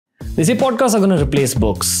They say podcasts are going to replace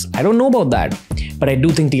books. I don't know about that, but I do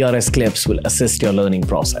think TRS Clips will assist your learning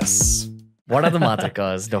process. What are the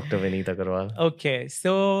Matrikas, Dr. Vineet Aggarwal? Okay,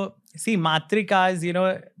 so see, Matrikas,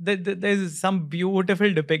 there's some beautiful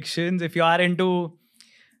depictions. If you are into,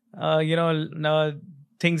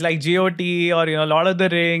 things like GOT or, Lord of the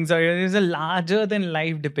Rings, or there's a larger than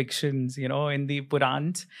life depictions, in the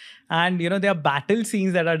Purans. And, there are battle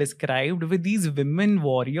scenes that are described with these women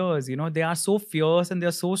warriors, they are so fierce and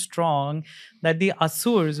they're so strong that the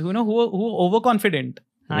Asurs, who are overconfident,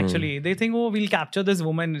 actually, they think, oh, we'll capture this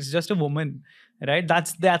woman. It's just a woman, right?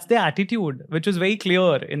 That's their attitude, which was very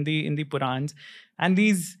clear in the Purans. And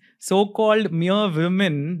these so-called mere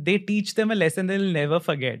women, they teach them a lesson they'll never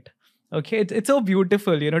forget. Okay, it's so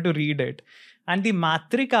beautiful, to read it. And the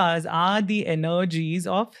Matrikas are the energies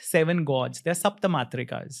of 7 gods. They're Sapta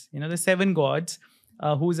Matrikas. The 7 gods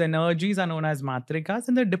whose energies are known as Matrikas,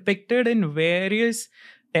 and they're depicted in various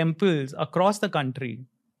temples across the country.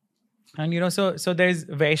 And so there's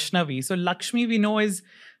Vaishnavi. So Lakshmi we know is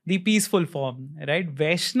the peaceful form, right?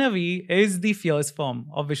 Vaishnavi is the fierce form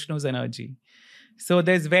of Vishnu's energy. So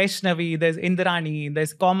there's Vaishnavi, there's Indrani,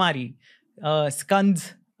 there's Kaumari,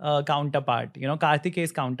 Skand's counterpart,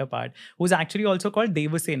 Kartikeya's counterpart, who's actually also called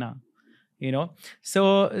Devasena.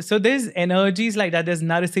 So there's energies like that. There's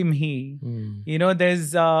Narasimhi,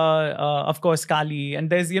 there's of course Kali, and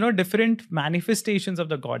there's different manifestations of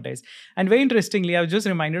the goddess. And very interestingly, I was just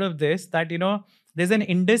reminded of this, that there's an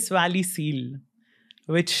Indus Valley seal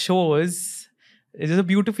which shows, it is a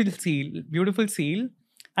beautiful seal.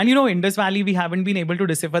 And Indus Valley, we haven't been able to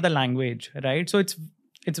decipher the language, right? So it's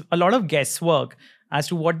a lot of guesswork as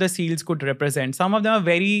to what the seals could represent. Some of them are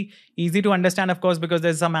very easy to understand, of course, because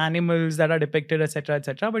there's some animals that are depicted,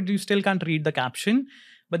 etc., but you still can't read the caption.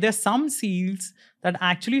 But there's some seals that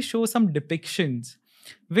actually show some depictions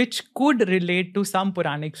which could relate to some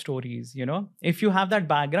Puranic stories, If you have that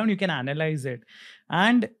background, you can analyze it.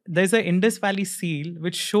 And there's an Indus Valley seal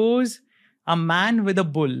which shows a man with a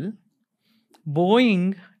bull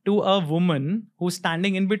bowing to a woman who's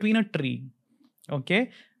standing in between a tree. Okay?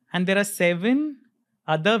 And there are 7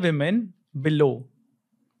 other women below.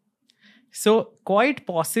 So quite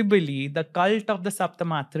possibly the cult of the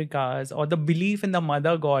Saptamatrikas, or the belief in the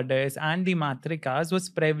mother goddess and the Matrikas, was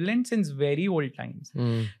prevalent since very old times.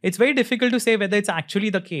 It's very difficult to say whether it's actually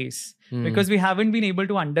the case because we haven't been able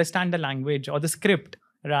to understand the language, or the script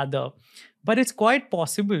rather. But it's quite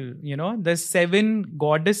possible, there's 7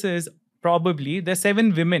 goddesses, probably there's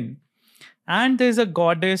 7 women. And there's a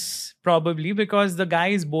goddess probably because the guy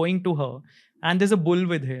is bowing to her and there's a bull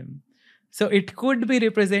with him. So it could be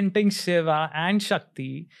representing Shiva and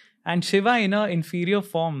Shakti, and Shiva in an inferior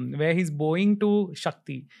form where he's bowing to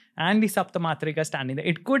Shakti and the Saptamatrika standing there.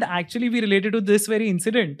 It could actually be related to this very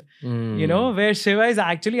incident, where Shiva is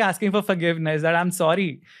actually asking for forgiveness, that I'm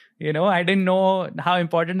sorry, I didn't know how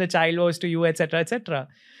important the child was to you, etc., etc.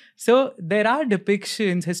 So there are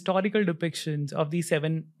depictions, historical depictions of these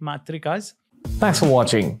 7 Matrikas. Thanks for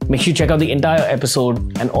watching. Make sure you check out the entire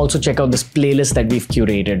episode and also check out this playlist that we've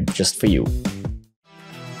curated just for you.